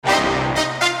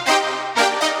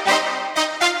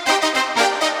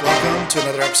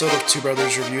episode of Two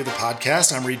Brothers Review, the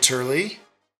podcast. I'm Reed Turley.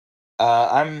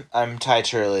 I'm Ty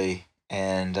Turley,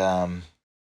 and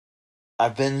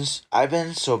I've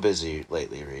been so busy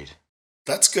lately, Reed.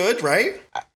 That's good, right?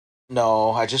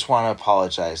 No, I just want to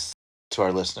apologize to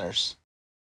our listeners.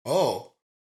 Oh,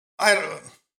 I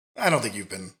don't think you've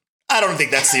been. I don't think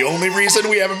that's the only reason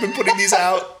we haven't been putting these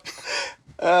out.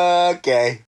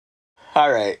 Okay,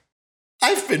 all right,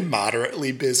 I've been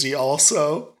moderately busy,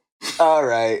 also. all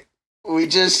right.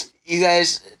 You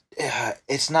guys,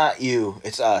 it's not you,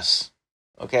 it's us.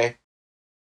 Okay.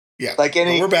 Yeah, Like but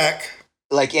we're back.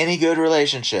 Like any good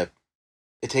relationship,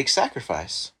 it takes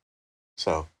sacrifice.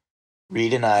 So,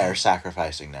 Reed and I are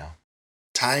sacrificing now.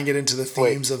 Tying it into the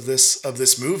themes of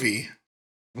this movie.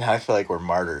 Now I feel like we're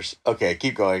martyrs. Okay,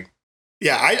 keep going.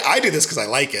 Yeah, I do this because I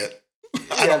like it.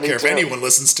 I don't care if anyone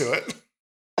listens to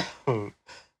it.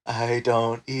 I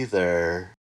don't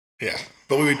either. Yeah,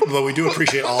 but we do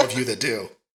appreciate all of you that do.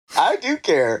 I do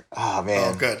care. Oh,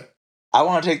 man. Oh, good. I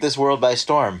want to take this world by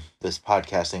storm, this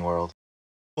podcasting world.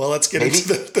 Well, let's get into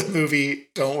the movie,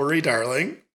 Don't Worry,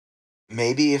 Darling.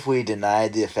 Maybe if we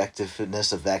denied the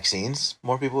effectiveness of vaccines,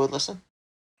 more people would listen?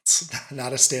 It's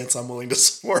not a stance I'm willing to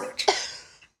support.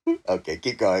 Okay,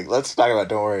 keep going. Let's talk about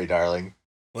Don't Worry, Darling.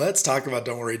 Let's talk about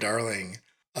Don't Worry, Darling.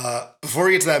 Before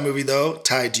we get to that movie, though,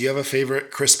 Ty, do you have a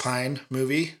favorite Chris Pine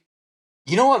movie?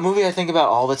 You know what movie I think about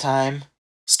all the time?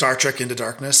 Star Trek Into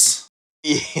Darkness.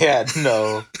 Yeah,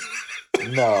 no.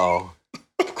 No.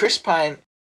 Chris Pine,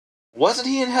 wasn't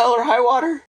he in Hell or High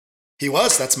Water? He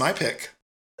was. That's my pick.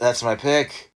 That's my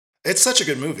pick. It's such a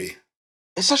good movie.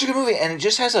 It's such a good movie, and it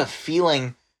just has a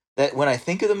feeling that when I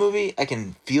think of the movie, I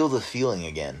can feel the feeling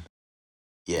again.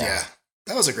 Yeah.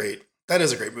 That is a great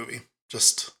movie.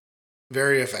 Just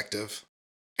very effective.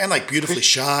 And like beautifully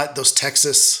shot. Those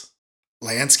Texas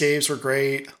landscapes were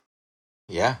great.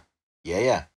 Yeah.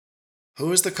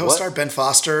 Who is the co-star? Ben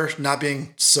Foster, not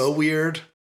being so weird.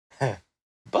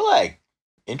 But like,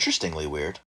 interestingly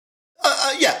weird.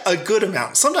 Yeah, a good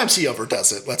amount. Sometimes he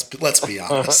overdoes it. Let's be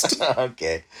honest.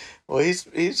 Okay. Well,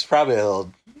 he's probably a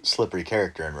little slippery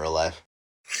character in real life.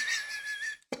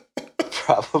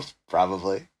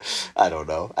 Probably. I don't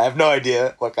know. I have no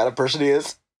idea what kind of person he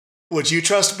is. Would you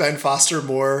trust Ben Foster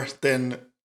more than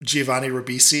Giovanni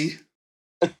Ribisi?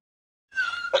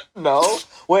 No.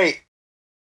 Wait.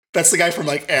 That's the guy from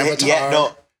like Avatar. Yeah.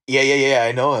 No. Yeah.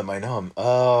 I know him.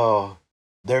 Oh,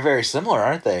 they're very similar,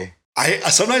 aren't they? I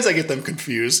sometimes I get them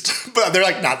confused, but they're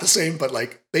like not the same. But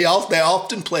like they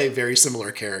often play very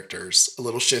similar characters. A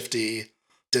little shifty,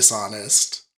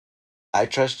 dishonest. I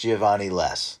trust Giovanni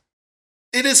less.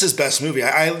 It is his best movie.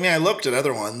 I mean, I looked at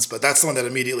other ones, but that's the one that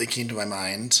immediately came to my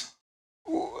mind.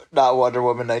 Not Wonder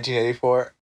Woman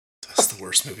 1984. That's the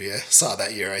worst movie I saw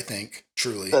that year, I think.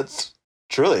 Truly.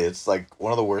 It's like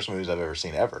one of the worst movies I've ever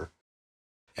seen ever.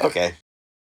 Yeah. Okay.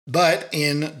 But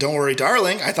in Don't Worry,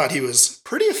 Darling, I thought he was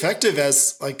pretty effective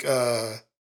as like a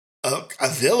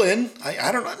villain.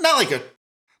 I don't know, not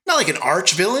like an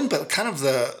arch villain, but kind of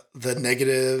the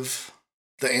negative,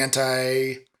 the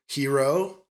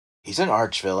anti-hero. He's an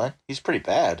arch villain. He's pretty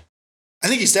bad. I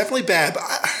think he's definitely bad, but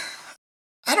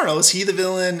I don't know. Is he the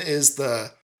villain? Is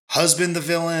the husband the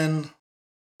villain?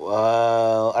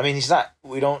 Well, I mean, he's not.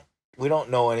 We don't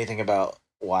know anything about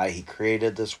why he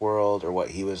created this world or what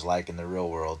he was like in the real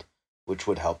world, which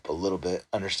would help a little bit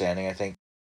understanding, I think,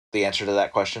 the answer to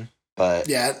that question. But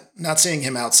yeah, not seeing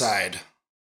him outside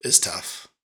is tough.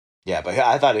 Yeah, but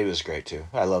I thought he was great too.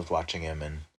 I loved watching him,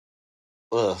 and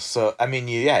so I mean,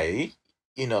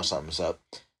 you know something's up.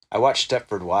 I watched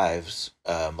Stepford Wives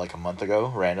like a month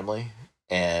ago randomly,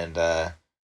 and it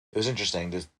was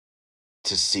interesting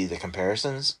to see the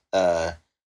comparisons. The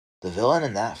villain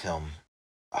in that film,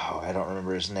 I don't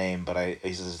remember his name, but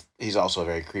he's also a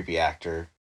very creepy actor.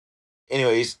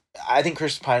 Anyways, I think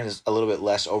Chris Pine is a little bit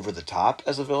less over the top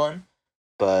as a villain,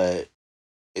 but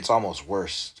it's almost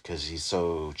worse because he's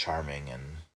so charming and.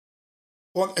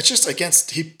 Well, it's just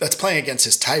that's playing against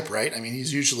his type, right? I mean,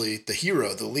 he's usually the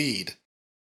hero, the lead,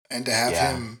 and to have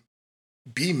him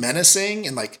be menacing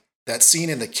and like that scene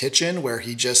in the kitchen where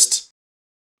he just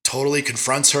totally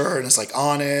confronts her and is like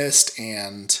honest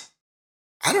and.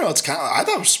 I don't know. I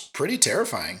thought it was pretty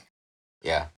terrifying.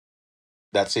 Yeah.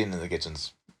 That scene in the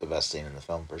kitchen's the best scene in the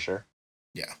film for sure.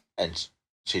 Yeah. And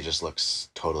she just looks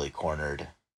totally cornered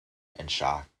and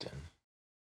shocked.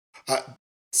 And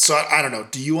so I don't know.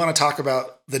 Do you want to talk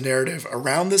about the narrative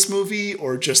around this movie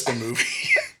or just the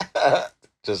movie?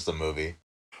 Just the movie.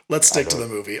 Let's stick to the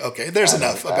movie. Okay. There's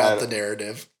enough about the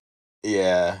narrative.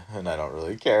 Yeah. And I don't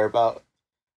really care about.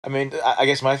 I mean, I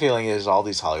guess my feeling is all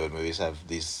these Hollywood movies have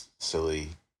these silly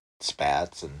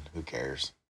spats, and who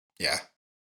cares? Yeah.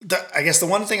 I guess the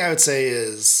one thing I would say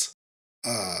is,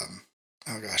 oh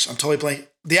gosh, I'm totally blank.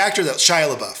 The actor that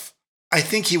Shia LaBeouf, I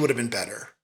think he would have been better.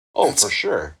 Oh, for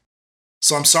sure.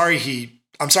 So I'm sorry he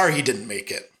didn't make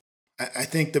it. I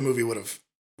think the movie would have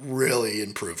really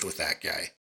improved with that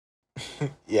guy.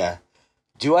 Yeah.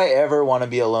 Do I ever want to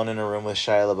be alone in a room with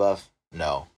Shia LaBeouf?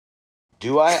 No.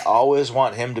 Do I always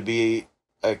want him to be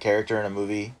a character in a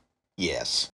movie?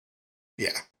 Yes.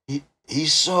 Yeah.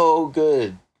 He's so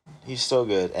good. He's so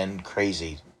good and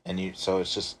crazy. So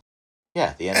it's just,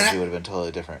 yeah, the energy would have been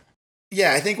totally different.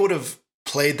 Yeah, I think would have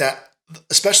played that,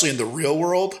 especially in the real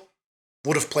world,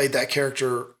 would have played that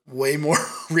character way more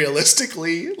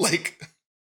realistically. Like,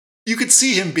 you could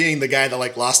see him being the guy that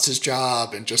like lost his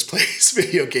job and just plays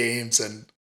video games, and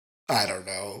I don't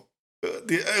know.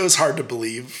 It was hard to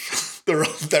believe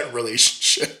that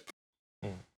relationship.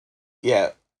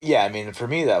 Yeah, yeah. I mean, for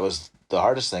me, that was the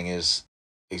hardest thing. Is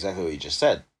exactly what you just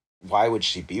said. Why would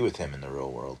she be with him in the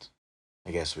real world?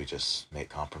 I guess we just make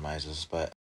compromises,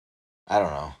 but I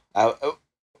don't know.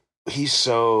 He's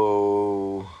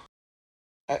so.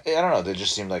 I don't know. There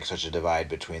just seemed like such a divide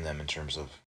between them in terms of.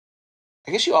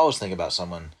 I guess you always think about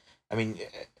someone. I mean,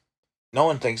 no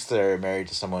one thinks they're married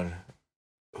to someone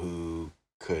who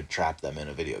could trap them in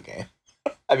a video game.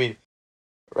 I mean,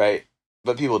 right?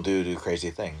 But people do crazy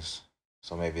things.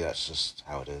 So maybe that's just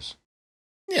how it is.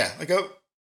 Yeah, like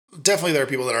definitely there are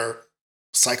people that are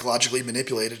psychologically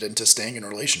manipulated into staying in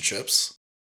relationships.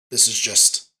 This is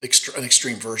just an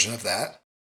extreme version of that.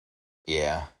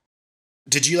 Yeah.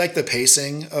 Did you like the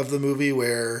pacing of the movie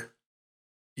where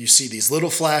you see these little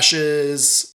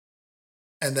flashes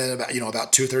and then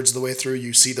about 2/3 of the way through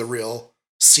you see the real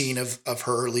scene of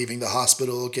her leaving the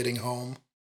hospital, getting home?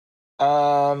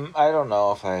 I don't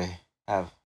know if I don't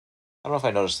know if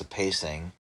I noticed the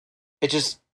pacing. It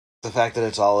just the fact that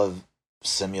it's all of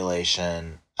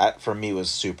simulation for me was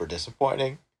super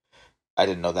disappointing. I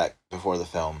didn't know that before the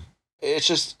film. It's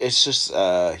just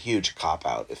a huge cop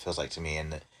out. It feels like to me,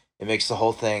 and it makes the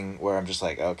whole thing where I'm just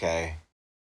like, okay,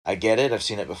 I get it. I've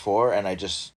seen it before, and I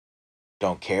just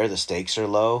don't care. The stakes are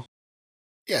low.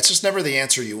 Yeah, it's just never the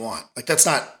answer you want. Like, that's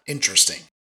not interesting.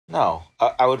 No,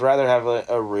 I would rather have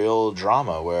a real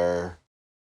drama where,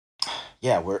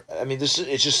 yeah, where I mean, it's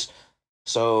just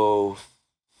so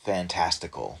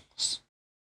fantastical.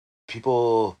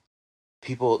 People,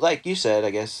 people, like you said, I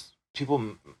guess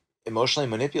people emotionally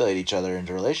manipulate each other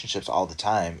into relationships all the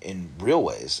time in real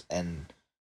ways, and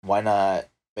why not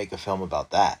make a film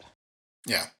about that?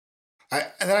 Yeah.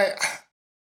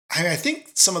 I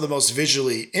think some of the most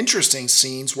visually interesting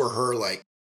scenes were her like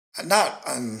not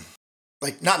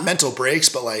not mental breaks,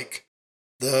 but like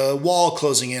the wall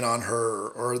closing in on her,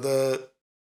 or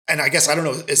and I guess I don't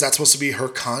know, is that supposed to be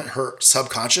her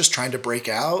subconscious trying to break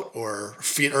out, or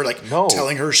feel, or like No,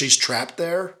 telling her she's trapped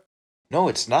there? no,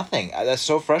 it's nothing. That's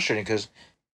so frustrating because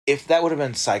if that would have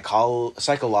been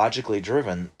psychologically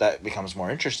driven, that becomes more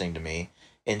interesting to me.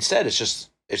 Instead, it's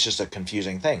just a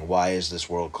confusing thing. Why is this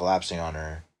world collapsing on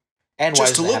her? And why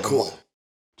Just to doesn't it look happen more? cool.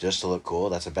 Just to look cool.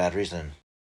 That's a bad reason.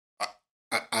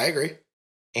 I agree.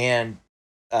 And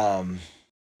um,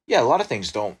 yeah, a lot of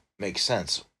things don't make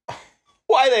sense.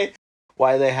 why they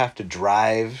why they have to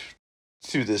drive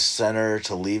to the center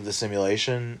to leave the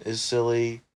simulation is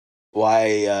silly.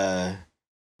 Why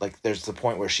like there's the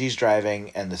point where she's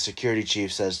driving and the security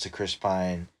chief says to Chris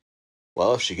Pine,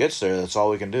 "Well, if she gets there, that's all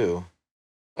we can do."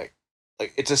 Like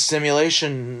like it's a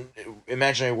simulation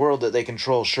imaginary world that they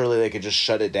control. Surely they could just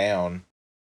shut it down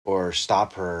or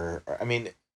stop her. I mean,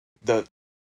 the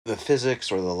the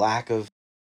physics or the lack of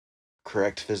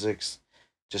correct physics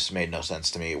just made no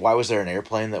sense to me. Why was there an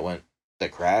airplane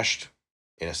that crashed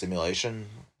in a simulation?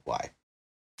 Why?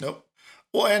 Nope.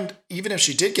 Well, and even if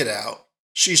she did get out,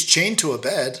 she's chained to a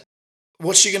bed.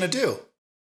 What's she gonna do?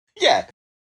 Yeah,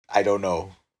 I don't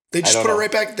know. They I just don't put her know.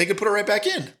 right back. They could put her right back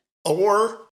in.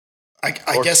 Or I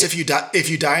Or guess if you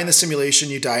die in the simulation,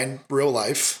 you die in real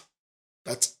life.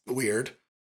 That's weird.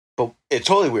 but it's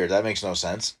totally weird. That makes no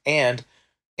sense. And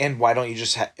why don't you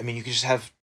just have? I mean, you could just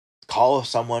have call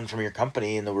someone from your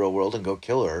company in the real world and go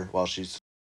kill her while she's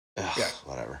Yeah.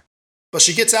 whatever. But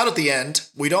she gets out at the end.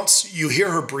 We don't. You hear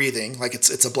her breathing. Like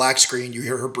it's a black screen. You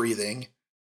hear her breathing.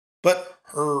 But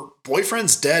her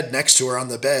boyfriend's dead next to her on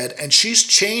the bed, and she's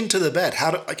chained to the bed.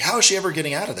 How is she ever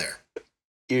getting out of there?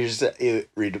 You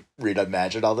read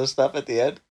imagine all this stuff at the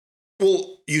end.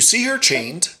 Well, you see her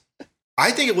chained.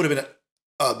 I think it would have been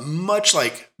a much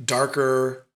like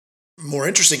darker, more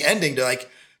interesting ending to like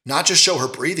not just show her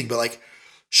breathing, but like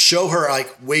show her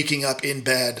like waking up in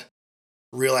bed,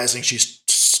 realizing she's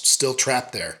still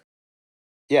trapped there.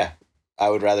 Yeah, I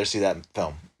would rather see that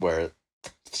film where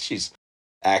she's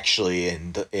actually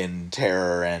in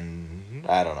terror, and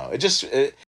I don't know.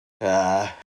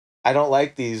 I don't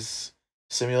like these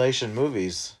simulation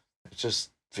movies. It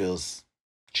just feels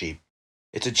cheap.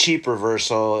 It's a cheap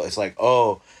reversal. It's like,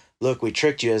 oh, look, we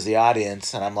tricked you as the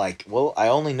audience, and I'm like, well, I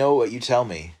only know what you tell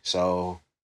me, so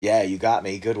yeah, you got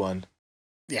me. Good one.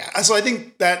 Yeah, so I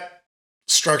think that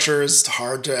structure is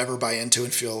hard to ever buy into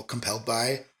and feel compelled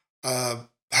by.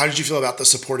 How did you feel about the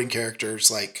supporting characters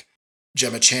like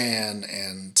Gemma Chan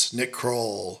and Nick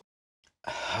Kroll?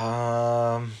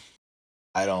 Um,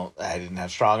 I didn't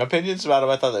have strong opinions about him.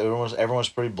 I thought that everyone was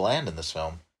pretty bland in this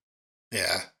film.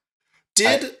 Yeah.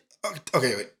 I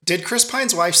Okay, wait. Did Chris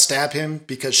Pine's wife stab him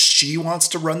because she wants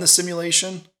to run the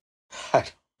simulation? I,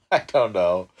 I don't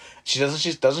know.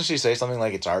 Doesn't she say something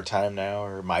like it's our time now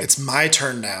or my It's my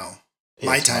turn now.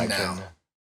 My it's time my now. turn.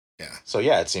 Yeah. So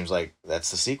yeah, it seems like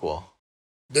that's the sequel.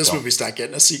 This Don't movie's not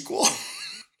getting a sequel.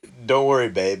 don't worry,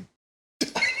 babe.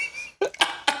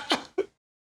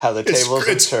 How the tables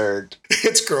have turned.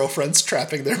 It's girlfriends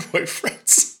trapping their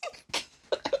boyfriends.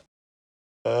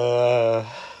 Uh,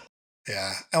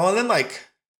 Yeah. And well, then like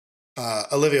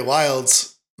Olivia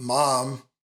Wilde's mom,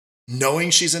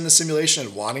 knowing she's in the simulation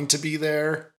and wanting to be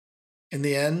there in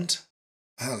the end.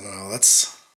 I don't know.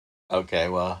 okay,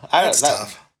 well, That's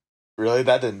tough. really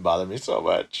that didn't bother me so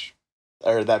much.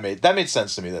 Or that made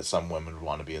sense to me that some women would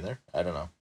want to be in there. I don't know.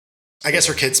 I guess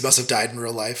her kids must have died in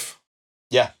real life.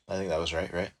 Yeah, I think that was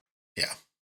right? Yeah.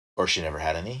 Or she never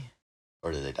had any?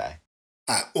 Or did they die?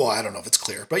 Well, I don't know if it's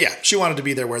clear, but yeah, she wanted to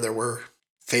be there where there were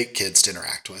fake kids to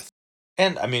interact with.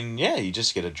 And I mean, yeah, you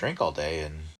just get a drink all day,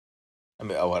 and I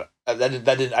mean, I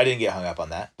didn't get hung up on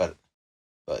that, but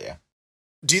yeah.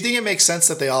 Do you think it makes sense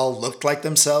that they all looked like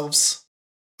themselves?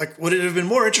 Like, would it have been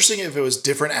more interesting if it was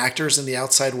different actors in the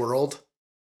outside world?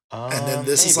 And then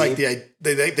this is like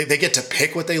they get to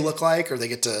pick what they look like, or they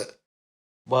get to.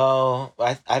 Well,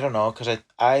 I don't know, because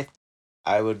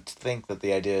I would think that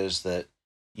the idea is that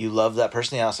you love that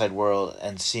person in the outside world,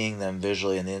 and seeing them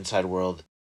visually in the inside world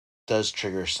does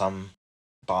trigger some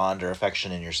bond or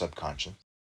affection in your subconscious.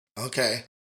 Okay.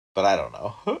 But I don't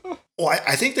know. Well,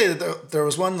 I think there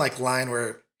was one like line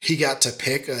where he got to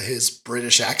pick his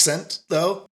British accent,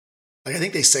 though. Like I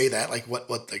think they say that, like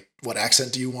what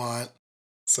accent do you want?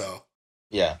 So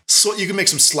Yeah. So you can make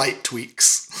some slight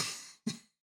tweaks.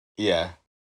 Yeah.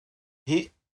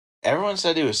 He Everyone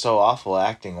said he was so awful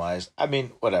acting wise. I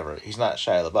mean, whatever. He's not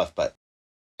Shia LaBeouf, but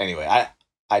anyway,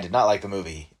 I did not like the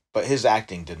movie, but his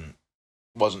acting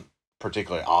wasn't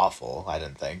particularly awful, I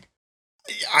didn't think.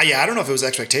 Yeah, I don't know if it was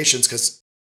expectations because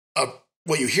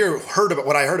what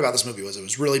I heard about this movie was it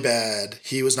was really bad.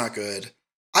 He was not good.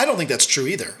 I don't think that's true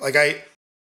either.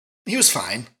 He was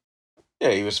fine.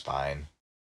 Yeah, he was fine.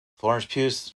 Florence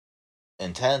Pugh's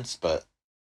intense, but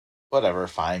whatever,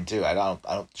 fine too.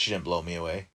 She didn't blow me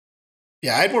away.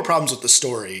 Yeah, I had more problems with the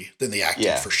story than the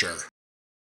acting for sure.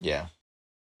 Yeah.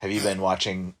 Have you been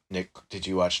watching Nick? Do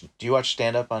you watch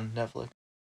stand up on Netflix?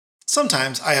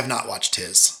 Sometimes. I have not watched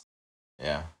his.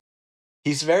 Yeah.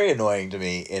 He's very annoying to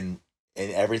me in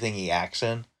everything he acts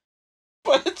in.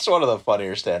 But it's one of the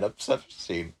funnier stand ups I've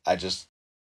seen. I just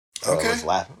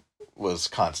was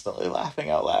constantly laughing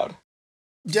out loud.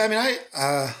 Yeah, I mean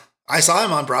I saw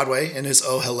him on Broadway in his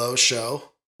Oh Hello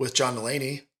show with John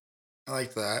Mulaney. I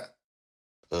like that.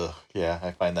 Ugh, yeah,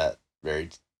 I find that very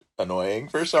annoying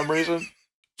for some reason.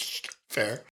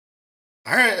 Fair.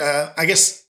 All right. I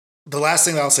guess the last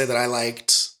thing that I'll say that I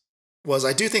liked was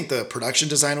I do think the production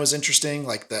design was interesting.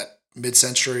 Like that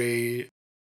mid-century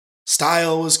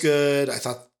style was good. I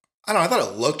thought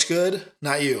it looked good.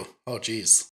 Not you. Oh,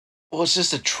 geez. Well, it's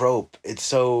just a trope. It's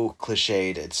so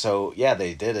cliched. It's so, yeah,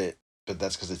 they did it, but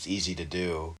that's because it's easy to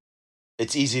do.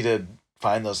 It's easy to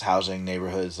find those housing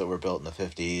neighborhoods that were built in the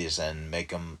 50s and make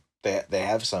them, they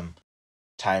have some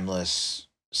timeless,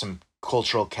 some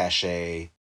cultural cachet.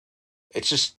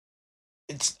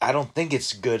 I don't think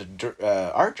it's good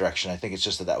art direction. I think it's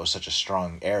just that was such a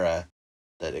strong era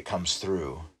that it comes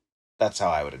through. That's how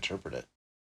I would interpret it.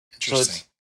 Interesting. So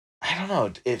I don't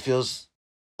know. It feels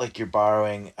like you're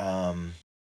borrowing. What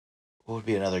would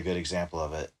be another good example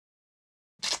of it?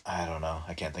 I don't know.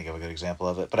 I can't think of a good example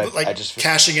of it. But I just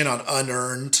cashing in on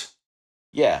unearned.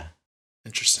 Yeah.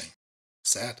 Interesting.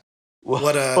 Sad. Well,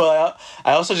 well,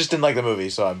 I also just didn't like the movie,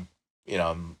 so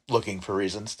I'm looking for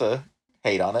reasons to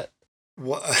hate on it.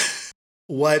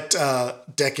 What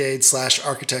decade /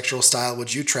 architectural style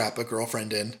would you trap a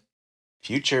girlfriend in?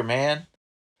 Future, man,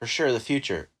 for sure, the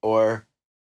future, or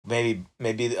maybe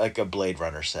like a Blade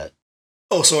Runner set.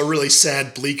 Oh, so a really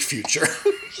sad, bleak future.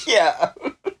 Yeah.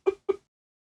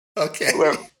 Okay.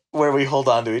 Where we hold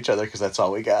on to each other because that's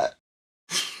all we got.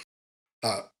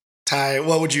 Ty,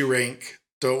 what would you rank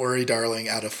Don't Worry, Darling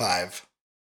out of 5?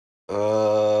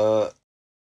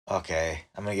 Okay.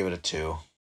 I'm going to give it a 2.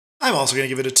 I'm also going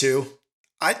to give it a 2.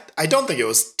 I don't think it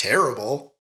was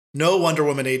terrible. No Wonder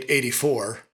Woman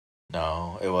 84.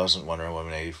 No, it wasn't Wonder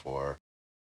Woman 84.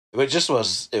 It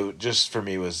just for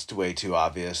me was way too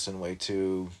obvious and way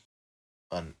too,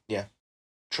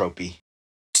 tropey.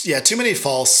 Yeah, too many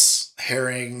false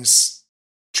herrings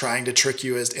trying to trick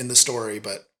you as in the story,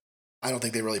 but I don't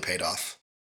think they really paid off.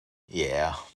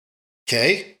 Yeah.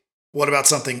 Okay. What about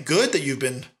something good that you've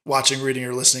been watching, reading,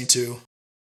 or listening to?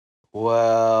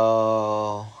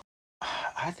 Well,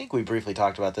 I think we briefly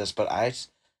talked about this, but I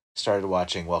started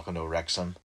watching Welcome to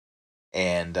Wrexham,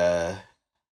 and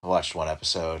watched one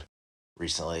episode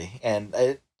recently, and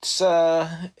it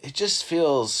just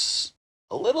feels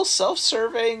a little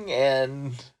self-serving,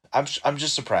 and I'm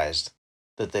just surprised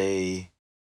that it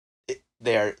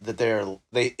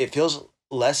feels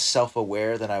less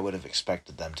self-aware than I would have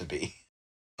expected them to be.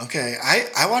 Okay,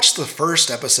 I watched the first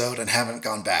episode and haven't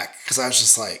gone back because I was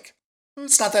just like,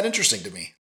 it's not that interesting to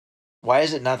me. Why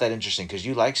is it not that interesting? Because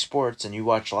you like sports and you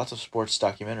watch lots of sports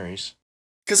documentaries.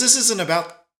 Because this isn't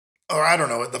about, or I don't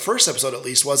know, the first episode at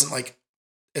least wasn't like,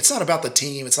 it's not about the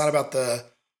team. It's not about the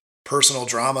personal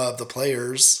drama of the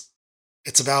players.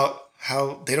 It's about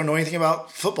how they don't know anything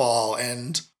about football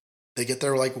and they get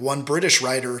their like one British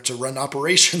writer to run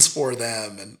operations for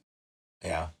them and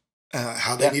Yeah.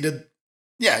 how they needed,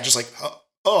 just like,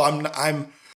 I'm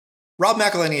Rob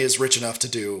McElhenney is rich enough to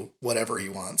do whatever he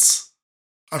wants.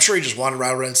 I'm sure he just wanted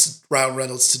Ryan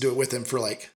Reynolds to do it with him for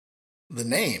like the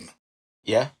name.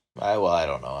 Yeah. I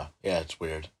don't know. Yeah, it's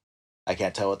weird. I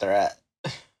can't tell what they're at.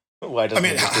 Why doesn't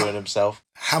he just do it himself?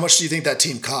 How much do you think that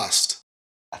team cost?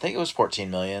 I think it was 14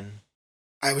 million.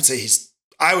 I would say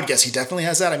I would guess he definitely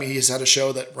has that. I mean, he's had a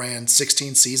show that ran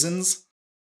 16 seasons.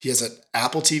 He has an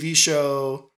Apple TV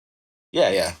show.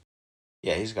 Yeah,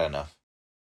 he's got enough.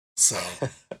 So,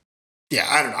 yeah,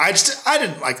 I don't know. I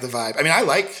didn't like the vibe. I mean, I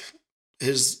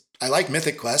like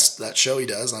Mythic Quest, that show he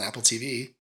does on Apple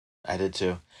TV. I did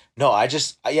too. No, I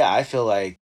feel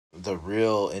like the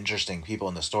real interesting people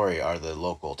in the story are the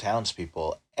local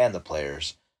townspeople and the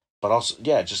players. But also,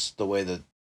 just the way that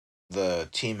the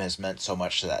team has meant so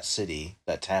much to that city,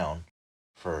 that town,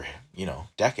 for,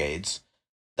 decades.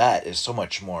 That is so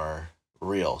much more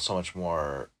real, so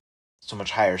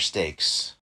much higher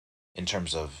stakes in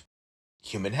terms of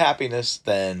human happiness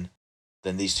than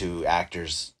these two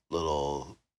actors'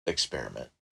 little experiment.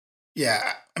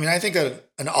 Yeah, I mean, I think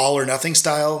an all or nothing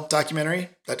style documentary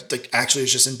that actually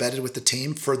is just embedded with the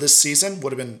team for this season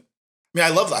would have been. I mean, I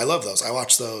love those. I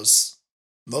watched those,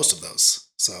 most of those.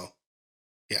 So,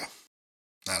 yeah.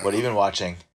 What have you been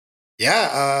watching?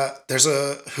 Yeah, there's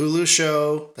a Hulu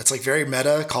show that's like very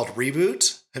meta called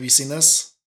Reboot. Have you seen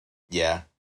this? Yeah.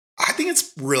 I think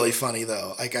it's really funny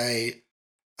though. Like I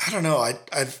don't know.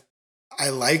 I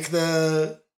like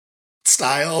the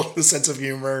style, the sense of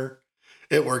humor.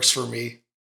 It works for me.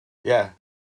 Yeah.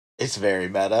 It's very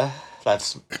meta.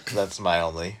 That's my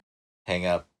only hang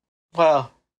up.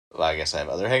 Well, I guess I have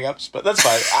other hang ups, but that's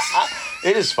fine.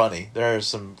 It is funny. There are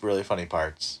some really funny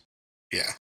parts.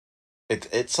 Yeah.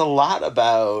 It's a lot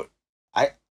about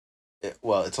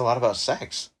it's a lot about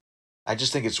sex. I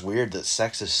just think it's weird that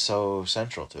sex is so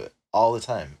central to it all the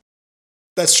time.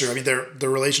 That's true. I mean, their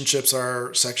relationships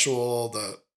are sexual.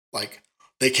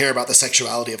 They care about the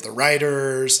sexuality of the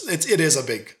writers.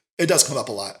 It does come up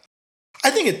a lot.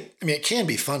 I think it can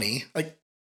be funny. Like,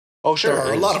 oh sure, there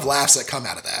are a lot of laughs that come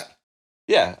out of that.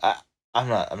 Yeah, I'm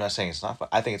not saying it's not fun.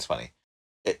 I think it's funny.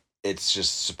 It's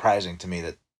just surprising to me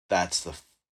that that's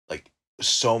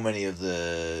so many of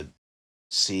the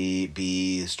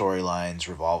CB storylines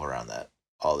revolve around that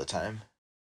all the time.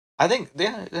 I think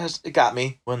it got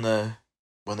me when the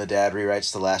dad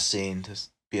rewrites the last scene to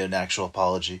be an actual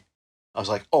apology. I was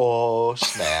like, oh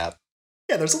snap.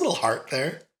 Yeah, there's a little heart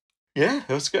there. Yeah,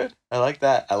 it was good. I like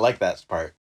that. I like that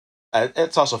part.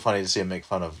 It's also funny to see him make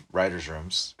fun of writers'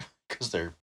 rooms because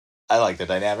I like the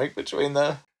dynamic between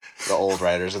the old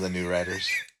writers and the new writers.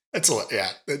 I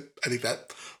think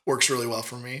that works really well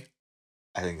for me.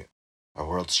 I think our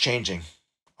world's changing.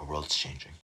 Our world's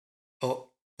changing. Oh,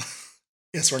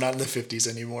 yes, we're not in the 50s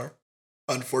anymore.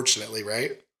 Unfortunately,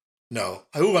 right? No.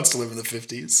 Who wants to live in the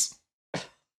 50s?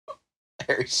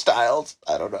 Harry Styles?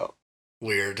 I don't know.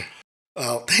 Weird.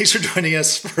 Well, thanks for joining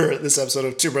us for this episode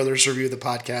of Two Brothers Review the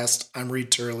Podcast. I'm Reed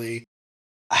Turley.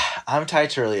 I'm Ty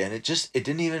Turley, and it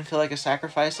didn't even feel like a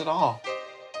sacrifice at all.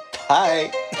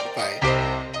 Bye. Bye.